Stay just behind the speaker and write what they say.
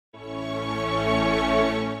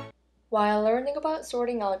While learning about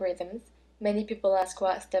sorting algorithms, many people ask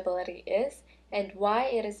what stability is and why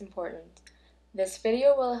it is important. This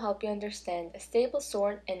video will help you understand a stable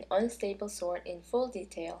sort and unstable sort in full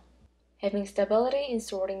detail. Having stability in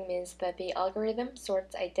sorting means that the algorithm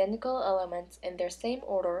sorts identical elements in their same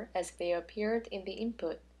order as they appeared in the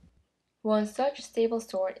input. One such stable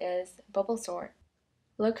sort is bubble sort.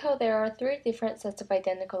 Look how there are three different sets of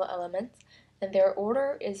identical elements, and their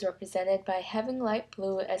order is represented by having light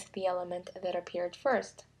blue as the element that appeared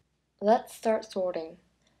first. Let's start sorting.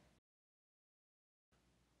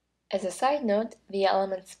 As a side note, the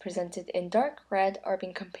elements presented in dark red are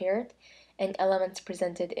being compared, and elements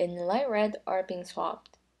presented in light red are being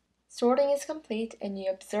swapped. Sorting is complete, and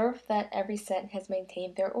you observe that every set has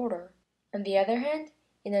maintained their order. On the other hand,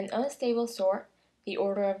 in an unstable sort, the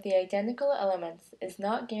order of the identical elements is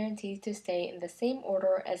not guaranteed to stay in the same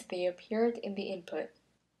order as they appeared in the input.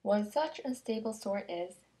 One such unstable sort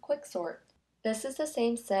is quicksort. This is the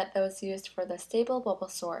same set that was used for the stable bubble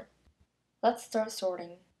sort. Let's start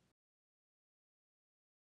sorting.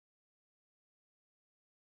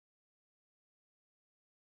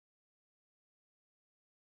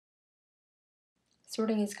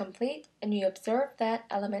 Sorting is complete, and you observe that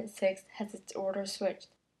element 6 has its order switched.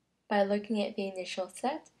 By looking at the initial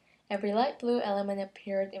set, every light blue element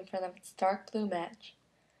appeared in front of its dark blue match.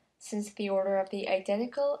 Since the order of the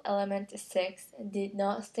identical element 6 did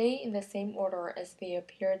not stay in the same order as they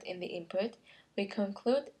appeared in the input, we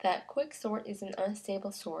conclude that quicksort is an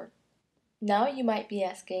unstable sort. Now you might be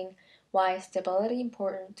asking, why is stability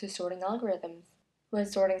important to sorting algorithms? When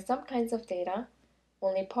sorting some kinds of data,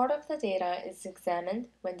 only part of the data is examined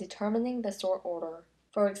when determining the sort order.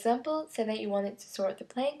 For example, say that you wanted to sort the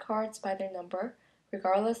playing cards by their number,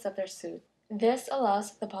 regardless of their suit. This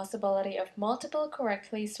allows the possibility of multiple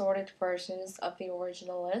correctly sorted versions of the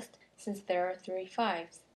original list, since there are 3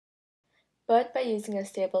 fives. But by using a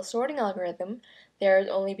stable sorting algorithm, there would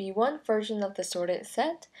only be one version of the sorted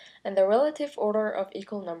set, and the relative order of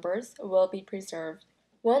equal numbers will be preserved.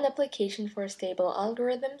 One application for stable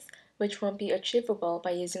algorithms, which won't be achievable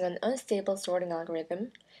by using an unstable sorting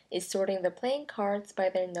algorithm, is sorting the playing cards by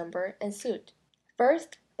their number and suit.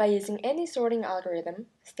 First, by using any sorting algorithm,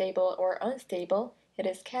 stable or unstable, it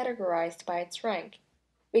is categorized by its rank.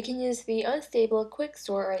 We can use the unstable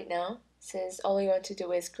quicksort right now, since all we want to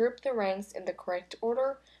do is group the ranks in the correct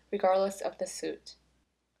order, regardless of the suit.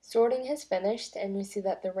 Sorting has finished, and we see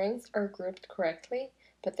that the ranks are grouped correctly,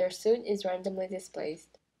 but their suit is randomly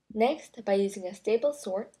displaced. Next, by using a stable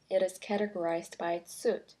sort, it is categorized by its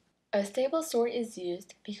suit. A stable sort is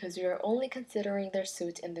used because we are only considering their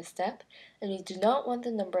suit in this step, and we do not want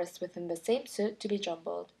the numbers within the same suit to be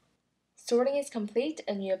jumbled. Sorting is complete,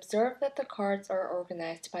 and you observe that the cards are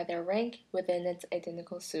organized by their rank within its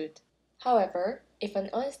identical suit. However, if an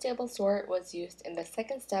unstable sort was used in the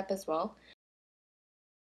second step as well,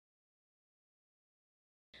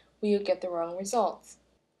 we would get the wrong results.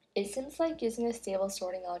 It seems like using a stable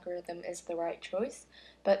sorting algorithm is the right choice,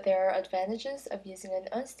 but there are advantages of using an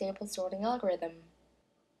unstable sorting algorithm.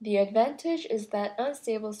 The advantage is that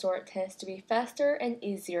unstable sort tends to be faster and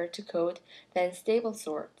easier to code than stable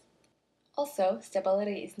sort. Also,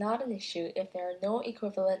 stability is not an issue if there are no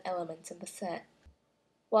equivalent elements in the set.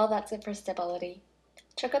 Well, that's it for stability.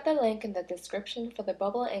 Check out the link in the description for the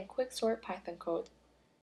bubble and quicksort Python code.